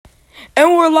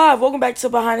And we're live. Welcome back to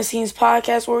Behind the Scenes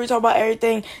Podcast, where we talk about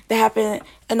everything that happened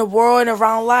in the world and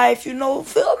around life. Feel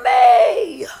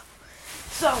me.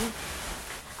 So,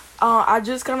 I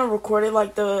just kind of recorded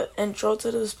the intro to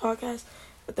this podcast,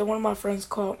 but then one of my friends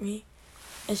called me,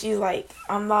 and she's like,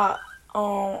 "I'm not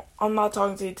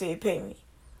talking to you till you pay me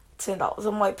 $10."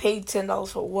 I'm like, "Paid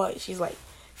 $10 for what?" She's like,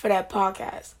 "For that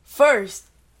podcast." First,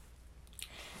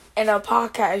 in a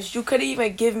podcast, you couldn't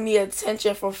even give me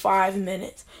attention for 5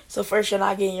 minutes. So first, you're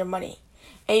not getting your money.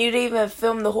 And you didn't even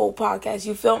film the whole podcast.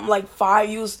 You filmed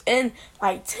you was in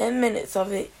 10 minutes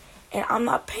of it. And I'm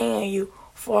not paying you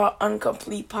for an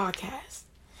incomplete podcast.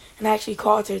 And I actually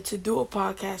called her to do a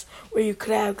podcast where you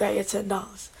could have got your $10.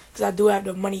 Because I do have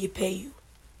the money to pay you.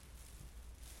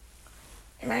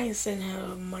 And I ain't sending her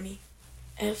the money.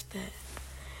 F that.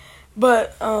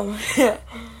 But,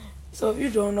 so if you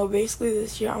don't know, basically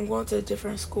this year I'm going to a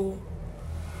different school.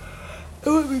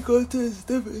 And when we go to this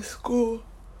different school,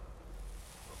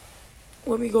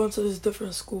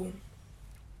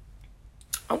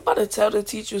 I'm about to tell the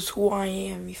teachers who I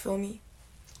am, you feel me?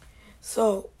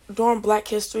 So, during Black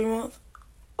History Month,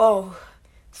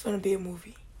 it's gonna be a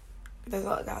movie. That's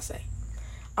all I gotta say.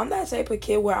 I'm that type of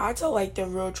kid where I tell the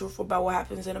real truth about what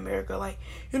happens in America.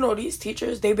 These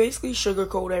teachers, they basically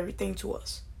sugarcoat everything to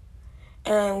us.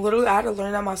 And literally, I had to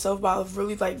learn that myself by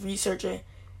really, researching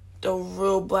the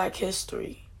real Black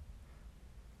history.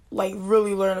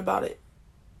 Really learn about it.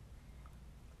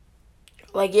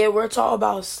 Yeah, we're taught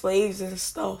about slaves and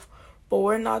stuff, but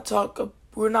we're not taught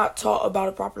about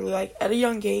it properly. At a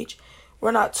young age,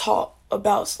 we're not taught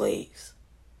about slaves.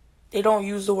 They don't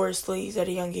use the word slaves at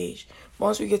a young age.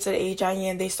 Once we get to the age I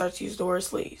am, they start to use the word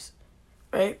slaves,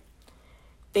 right?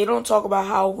 They don't talk about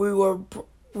how we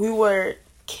were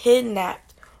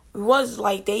kidnapped.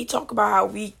 They talk about how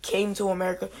we came to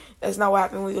America. That's not what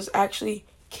happened. We was actually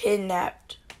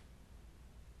kidnapped.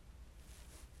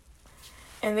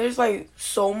 And there's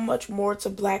so much more to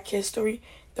Black history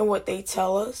than what they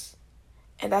tell us.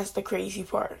 And that's the crazy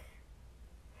part.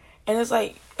 And it's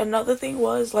another thing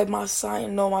was my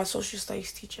social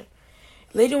studies teacher.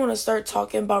 They didn't want to start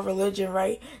talking about religion,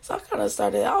 right? So I was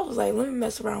let me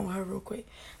mess around with her real quick.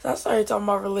 So I started talking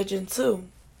about religion too.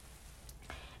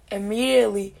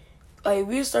 Immediately,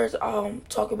 we started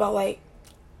talking about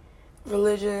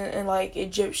religion and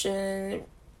Egyptian,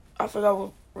 I forgot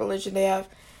what religion they have,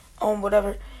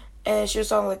 whatever. And she was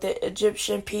talking the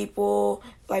Egyptian people,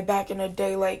 back in the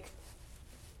day,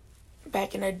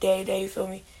 you feel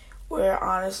me? Where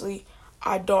honestly,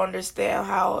 I don't understand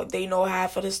how they know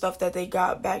half of the stuff that they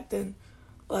got back then.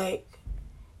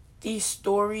 These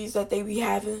stories that they be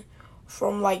having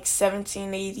from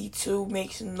 1782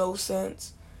 makes no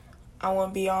sense. I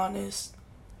want to be honest.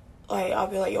 I'll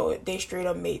be yo, they straight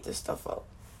up made this stuff up.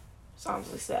 Sounds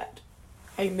sad.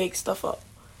 I make stuff up.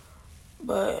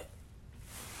 But,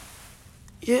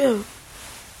 yeah.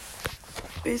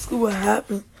 Basically what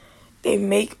happened, they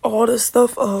make all this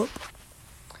stuff up.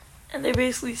 And they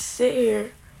basically sit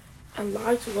here and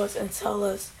lie to us and tell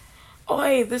us, oh,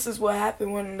 hey, this is what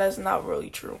happened, when that's not really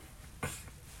true.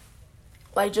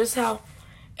 Just how,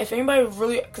 if anybody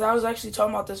really, because I was actually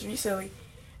talking about this recently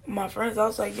with my friends, I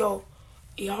was yo,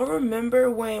 y'all remember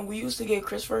when we used to get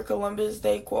Christopher Columbus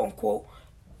Day, quote unquote,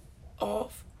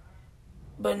 off?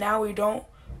 But now we don't,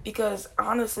 because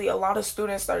honestly, a lot of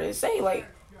students started to say,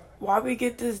 why we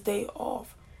get this day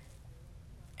off?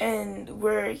 And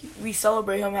where we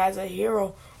celebrate him as a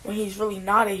hero when he's really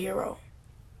not a hero.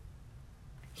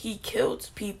 He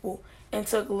killed people and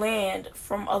took land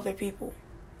from other people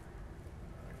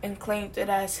and claimed it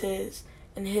as his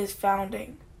in his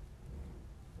founding.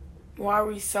 Why are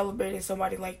we celebrating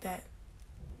somebody like that?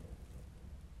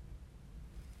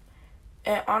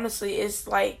 And honestly, it's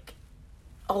a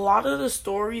lot of the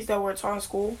stories that we're taught in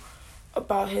school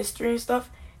about history and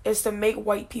stuff is to make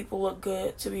white people look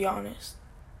good, to be honest.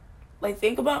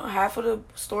 Think about half of the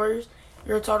stories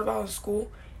you're taught about in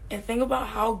school, and think about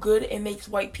how good it makes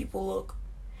white people look.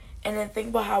 And then think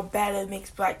about how bad it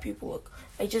makes Black people look.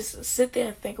 Just sit there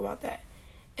and think about that.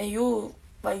 And you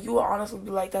will honestly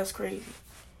be that's crazy.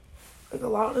 A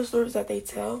lot of the stories that they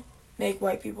tell make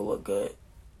white people look good.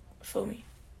 Feel me?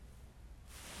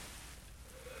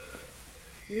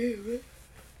 Yeah,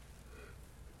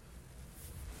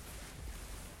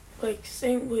 man.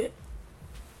 Same with...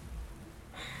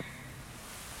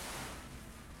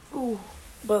 Ooh.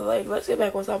 But, let's get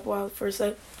back on top of what I first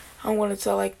said. I want to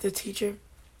tell, the teacher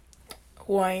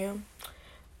who I am.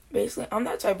 Basically, I'm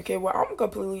that type of kid where I'm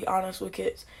completely honest with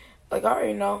kids. I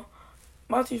already know.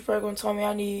 My teacher probably going to tell me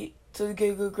I need to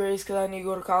get good grades because I need to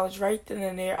go to college right then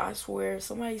and there. I swear. If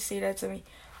somebody say that to me,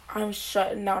 I'm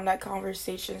shutting down that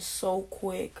conversation so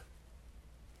quick.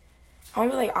 I'm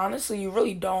gonna be like, honestly, you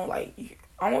really don't. Like,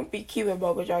 I'm gonna be keeping it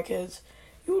with y'all kids.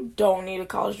 You don't need a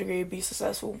college degree to be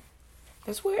successful.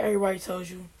 That's what everybody tells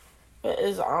you. But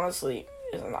it's honestly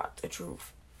is not the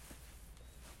truth.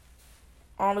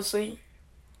 Honestly,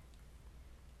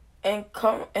 in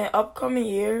upcoming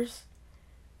years,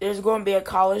 there's going to be a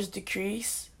college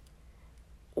decrease.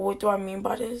 What do I mean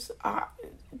by this?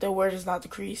 The word is not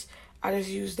decrease. I just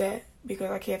use that because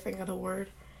I can't think of the word.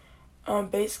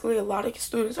 Basically, a lot of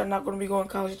students are not going to be going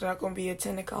to college. They're not going to be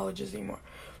attending colleges anymore.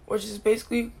 Which is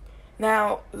basically,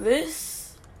 now,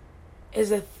 this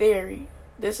is a theory.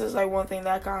 This is like one thing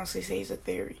that I can honestly say is a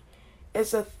theory.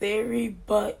 It's a theory,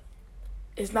 but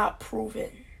it's not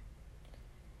proven.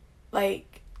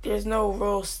 Like, there's no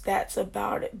real stats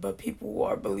about it, but people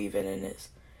are believing in this.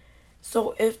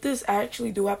 So if this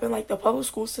actually do happen, like the public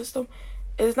school system,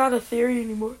 it's not a theory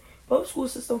anymore. Public school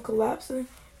system collapsing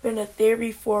been a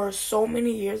theory for so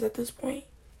many years at this point.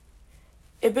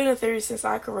 It's been a theory since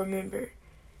I can remember.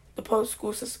 The public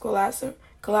school system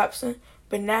collapsing,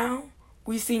 but now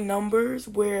we see numbers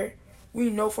where we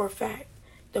know for a fact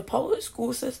the public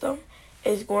school system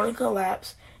is going to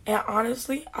collapse. And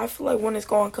honestly, I feel like when it's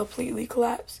going to completely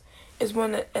collapse is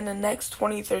when in the next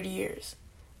 20, 30 years.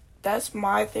 That's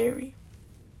my theory.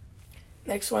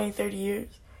 Next 20, 30 years.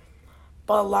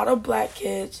 But a lot of black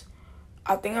kids,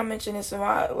 I think I mentioned this in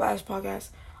my last podcast,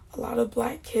 a lot of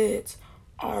black kids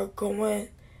are going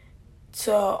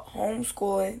to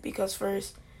homeschooling because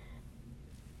first,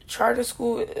 charter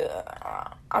school,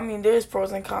 I mean, there's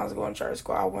pros and cons going to charter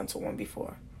school. I went to one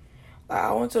before.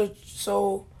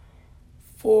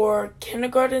 For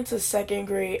kindergarten to second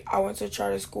grade, I went to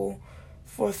charter school.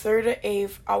 For third to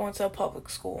eighth, I went to a public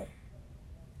school.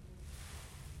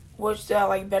 Which did I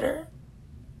like better?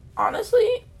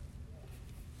 Honestly,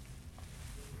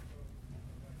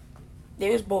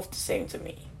 they was both the same to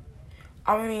me.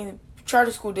 I mean,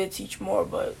 charter school did teach more,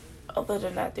 but other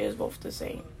than that, they was both the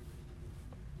same.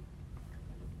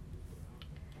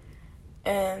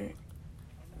 And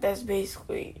that's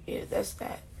basically it. That's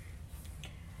that.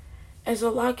 And so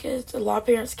a lot of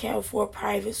parents can't afford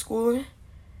private schooling.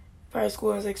 Private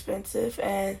schooling is expensive,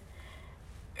 and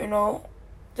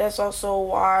that's also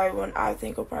why when I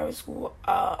think of private school,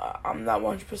 I'm not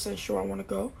 100% sure I want to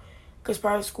go, because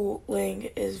private schooling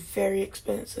is very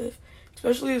expensive,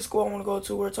 especially the school I want to go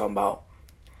to. We're talking about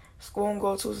school I'm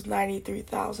going to is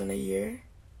 $93,000 a year,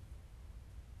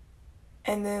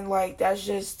 and then like that's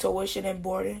just tuition and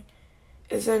boarding.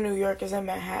 It's in New York. It's in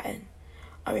Manhattan.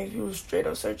 I mean, if you straight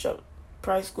up search up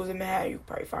private schools in Manhattan, you could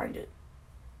probably find it.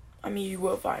 I mean, you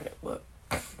will find it, but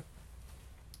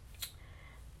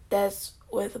that's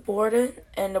with boarding,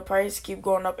 and the prices keep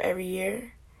going up every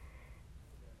year.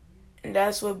 And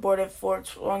that's with boarding for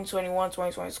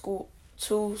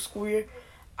 2021-2022 school year.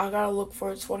 I gotta look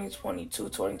for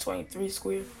 2022-2023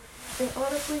 school year. And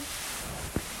honestly,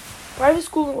 private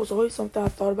schooling was always something I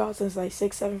thought about since like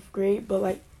 6th, 7th grade, but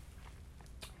like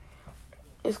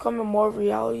it's coming more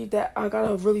reality that I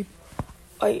gotta really,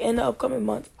 like in the upcoming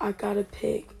months, I gotta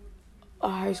pick a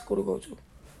high school to go to.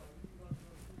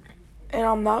 And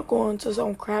I'm not going to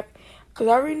some crap, because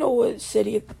I already know what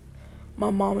city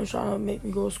my mom is trying to make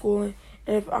me go to school in.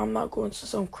 And if I'm not going to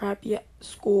some crappy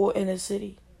school in a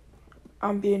city,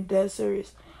 I'm being dead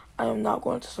serious. I am not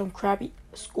going to some crappy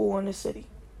school in the city.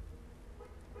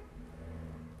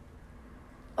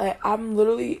 Like, I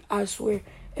swear,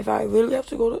 if I literally have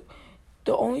to go to,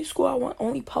 the only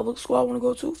public school I want to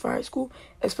go to for high school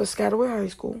is Piscataway High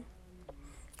School.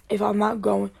 If I'm not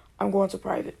going, I'm going to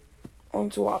private. Only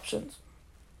two options.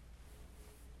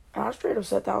 And I straight up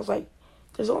said that. I was like,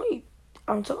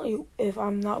 I'm telling you, if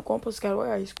I'm not going to Piscataway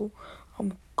High School,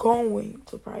 I'm going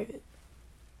to private.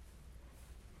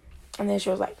 And then she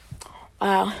was like,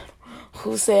 wow,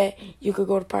 who said you could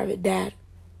go to private, Dad?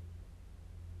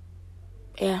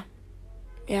 Yeah.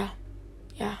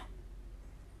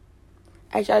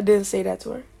 Actually, I didn't say that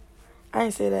to her. I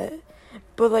didn't say that.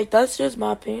 But, like, that's just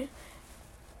my opinion.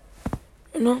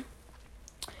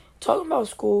 Talking about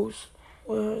schools,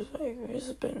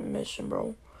 it's been a mission,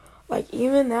 bro. Like,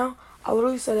 even now, I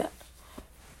literally said it.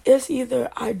 It's either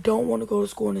I don't want to go to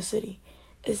school in the city.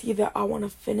 It's either I want to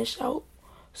finish out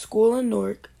school in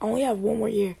Newark. I only have one more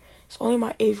year. It's only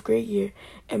my 8th grade year.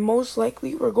 And most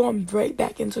likely, we're going right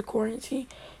back into quarantine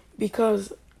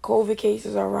because COVID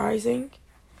cases are rising.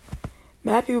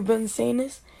 Mad people have been saying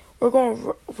this. We're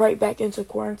going right back into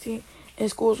quarantine, and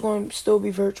school's going to still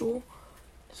be virtual.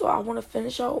 So I want to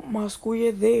finish out my school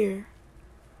year there.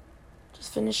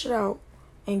 Just finish it out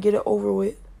and get it over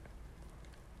with.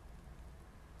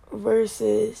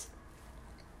 Versus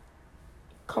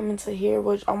coming to here,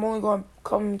 which I'm only going to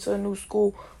come to a new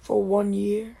school for 1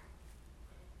 year.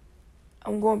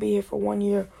 I'm going to be here for 1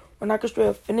 year. When I could straight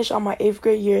up finish out my 8th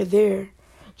grade year there,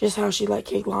 just how she like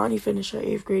Kehlani finished her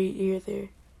 8th grade year there.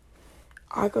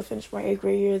 I could finish my 8th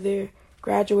grade year there,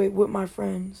 graduate with my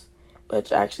friends,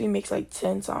 which actually makes like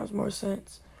 10 times more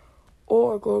sense.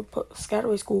 Or go to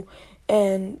Piscataway school.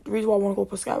 And the reason why I want to go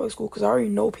to Piscataway school, because I already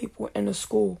know people in the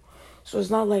school. So it's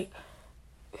not like,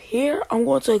 here, I'm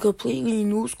going to a completely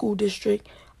new school district.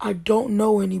 I don't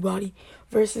know anybody.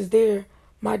 Versus there,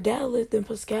 my dad lived in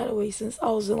Piscataway since I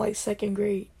was in like 2nd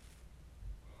grade.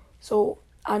 So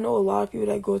I know a lot of people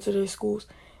that go to their schools.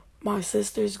 My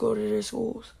sisters go to their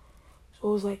schools. So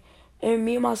it was like, and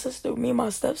me and my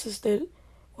stepsister,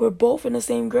 we're both in the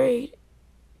same grade.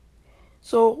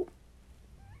 So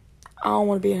I don't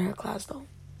want to be in her class, though.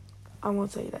 I'm going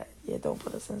to tell you that. Yeah, don't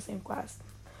put us in the same class.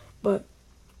 But,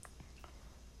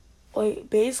 like,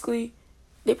 basically,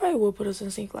 they probably will put us in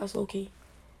the same class, low-key.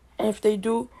 And if they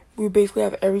do, we basically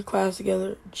have every class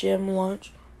together, gym,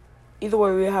 lunch. Either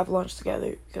way, we have lunch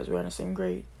together because we're in the same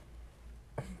grade.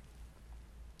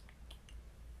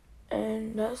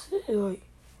 And that's it, like.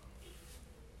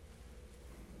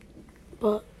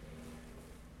 But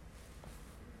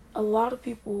a lot of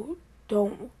people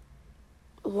don't.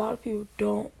 I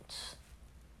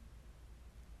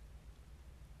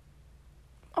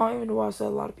don't even know why I said a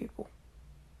lot of people.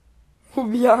 To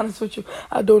be honest with you,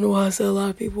 I don't know why I said a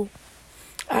lot of people.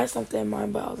 I had something in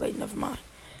mind, but I was like, never mind.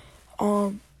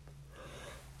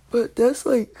 But that's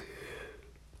like,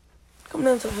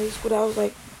 coming into high school, that was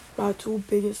like my 2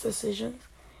 biggest decisions.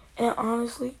 And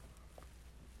honestly,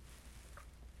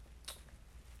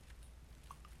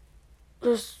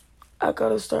 I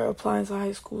gotta start applying to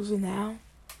high schools now.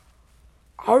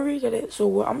 I already got it. So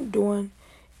what I'm doing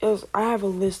is I have a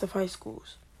list of high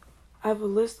schools.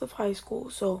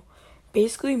 So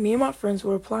basically, me and my friends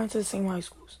were applying to the same high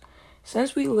schools.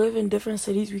 Since we live in different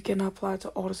cities, we cannot apply to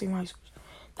all the same high schools.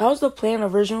 That was the plan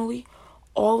originally.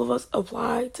 All of us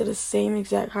applied to the same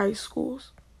exact high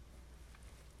schools.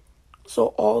 So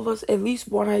all of us, at least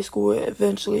one high school will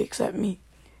eventually accept me.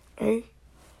 Right?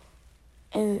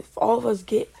 And if all of us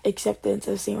get accepted into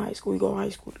the same high school, we go to high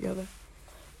school together.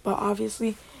 But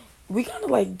obviously, we kind of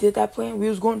like did that plan. We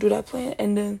was going to do that plan,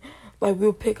 and then like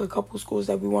we'll pick a couple schools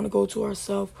that we want to go to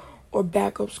ourselves, or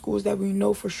backup schools that we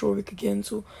know for sure we could get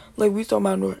into. Like we was talking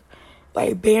about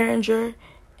like Behringer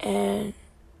and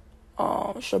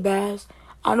Shabazz.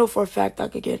 I know for a fact I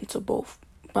could get into both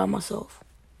by myself.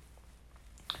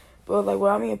 But like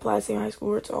when I mean apply to same high school,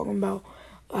 we're talking about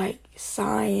like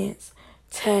science,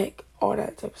 tech, all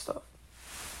that type of stuff.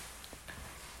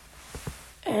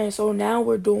 And so now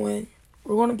we're going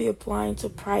to be applying to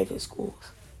private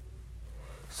schools.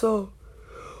 So,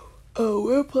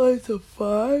 we're applying to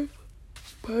 5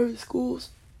 private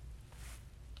schools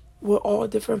with all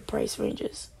different price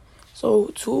ranges.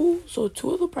 So two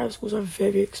of the private schools are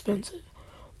very expensive.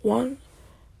 One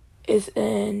is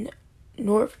in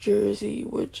North Jersey,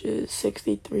 which is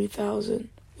 $63,000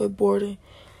 with boarding.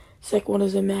 Second one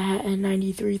is in Manhattan,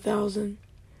 $93,000.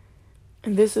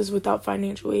 And this is without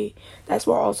financial aid. That's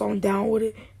why also I'm down with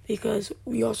it, because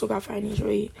we also got financial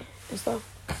aid and stuff.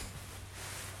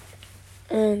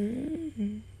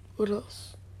 And what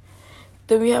else?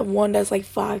 Then we have one that's like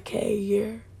 $5,000 a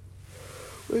year,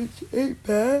 which ain't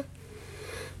bad.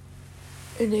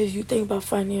 And if you think about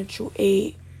financial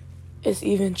aid, it's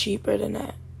even cheaper than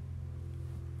that.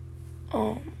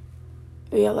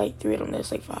 We got like 3 of them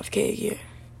that's like $5,000 a year.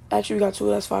 Actually, we got 2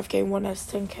 that's $5,000 and 1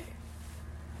 that's $10,000.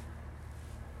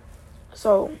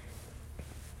 So,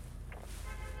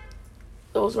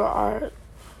 those are our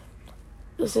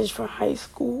decisions for high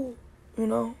school, you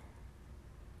know?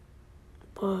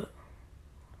 But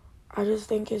I just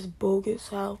think it's bogus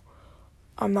how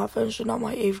I'm not finishing out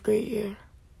my 8th grade year.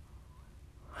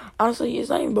 Honestly, it's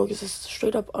not even bogus, it's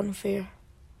straight up unfair.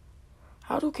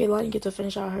 How do Kehlani get to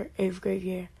finish out her 8th grade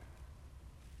year,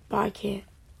 but I can't?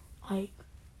 Like,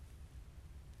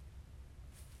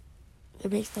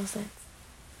 it makes no sense.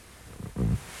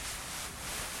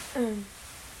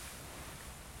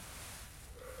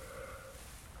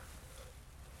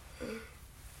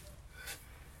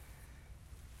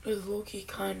 It's low-key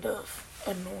kind of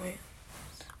annoying.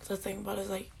 The thing about it is,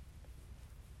 like,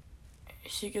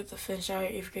 she gets to finish out her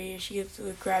 8th grade year, she gets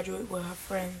to graduate with her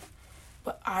friends,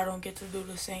 but I don't get to do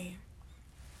the same.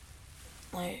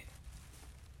 Like,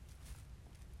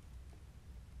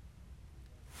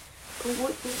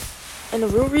 what is... And the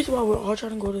real reason why we're all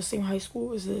trying to go to the same high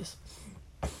school is this.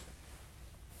 I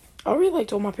already, like,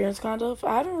 told my parents kind of.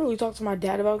 I haven't really talked to my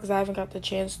dad about it because I haven't got the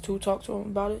chance to talk to him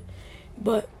about it.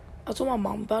 But I told my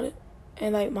mom about it.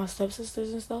 and like my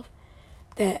stepsisters and stuff,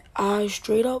 that I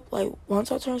straight up, like,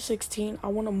 once I turn 16, I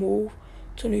want to move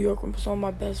to New York with some of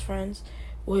my best friends,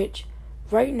 which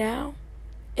right now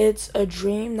it's a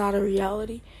dream, not a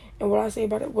reality. And what I say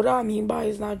about it, what I mean by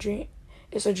it's not a dream,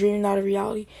 it's a dream, not a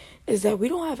reality, is that we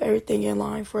don't have everything in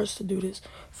line for us to do this.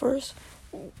 First,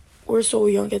 we're so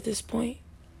young at this point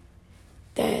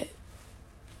that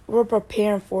we're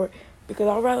preparing for it, because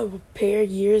I'd rather prepare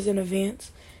years in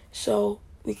advance so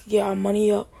we could get our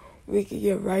money up, we could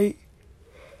get right.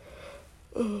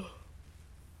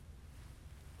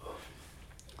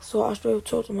 So I straight up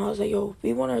told them, I was like, yo,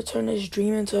 we want to turn this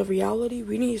dream into a reality.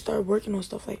 We need to start working on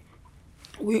stuff. Like,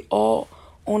 we all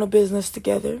own a business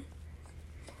together.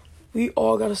 We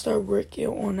all got to start working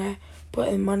on that,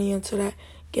 putting money into that,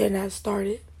 getting that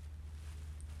started.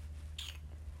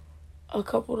 A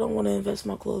couple don't want to invest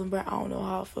in my clothing brand. I don't know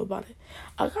how I feel about it.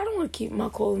 I kind of want to keep my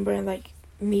clothing brand like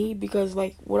me, because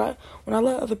like when I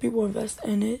let other people invest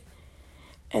in it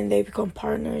and they become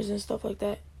partners and stuff like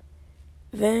that,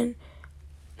 then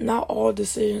not all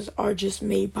decisions are just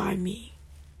made by me.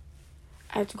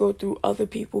 I have to go through other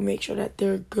people, make sure that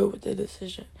they're good with the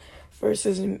decision.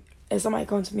 Versus if somebody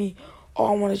comes to me, oh,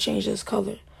 I want to change this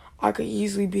color, I could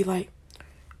easily be like,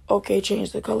 okay,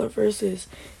 change the color. Versus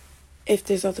if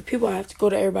there's other people, I have to go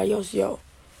to everybody else. Yo,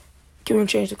 can we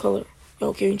change the color?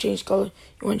 Yo, can we change the color?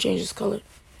 You want to change this color?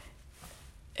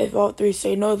 If all three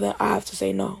say no, then I have to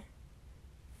say no.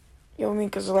 You know what I mean?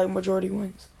 Because like majority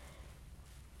wins.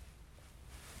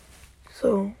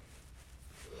 So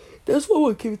that's why I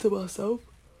want to keep it to myself,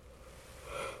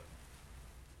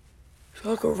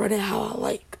 so I can run it how I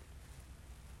like.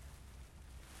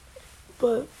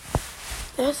 But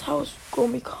that's how it's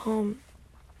going to become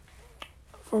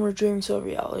from a dream to a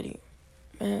reality,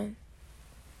 man.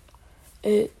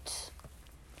 It's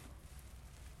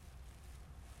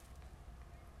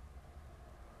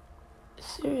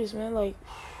serious, man. Like,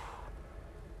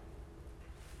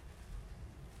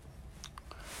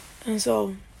 and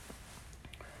so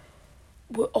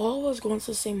with all of us going to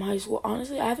the same high school,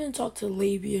 honestly, I haven't talked to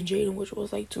Laby and Jaden, which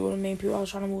was like two of the main people I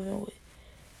was trying to move in with.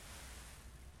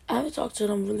 I haven't talked to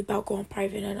them really about going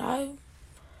private, and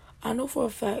I know for a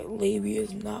fact Laby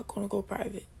is not going to go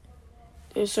private.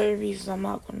 There's certain reasons I'm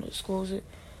not going to disclose it,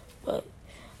 but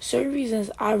certain reasons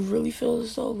I really feel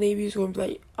as though Laby is going to be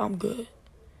like, I'm good.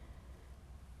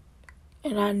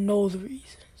 And I know the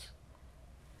reasons.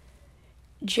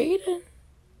 Jaden,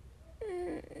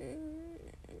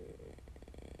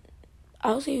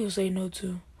 I would say he'll say no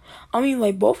too. I mean,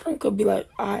 like, both of them could be like,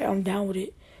 alright, I'm down with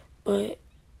it, but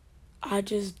I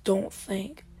just don't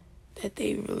think that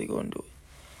they really gonna do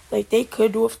it. Like, they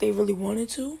could do it if they really wanted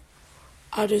to.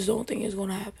 I just don't think it's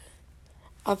gonna happen.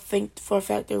 I think for a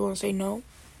fact they're gonna say no.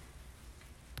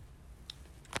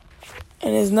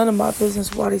 And it's none of my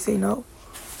business why they say no.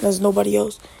 There's nobody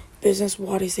else business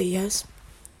why they say yes.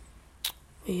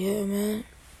 But yeah, man.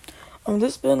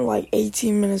 This been like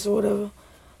 18 minutes or whatever.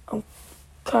 I'm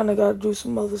kind of got to do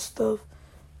some other stuff.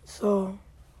 So,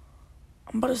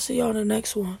 I'm about to see y'all in the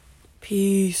next one.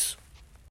 Peace.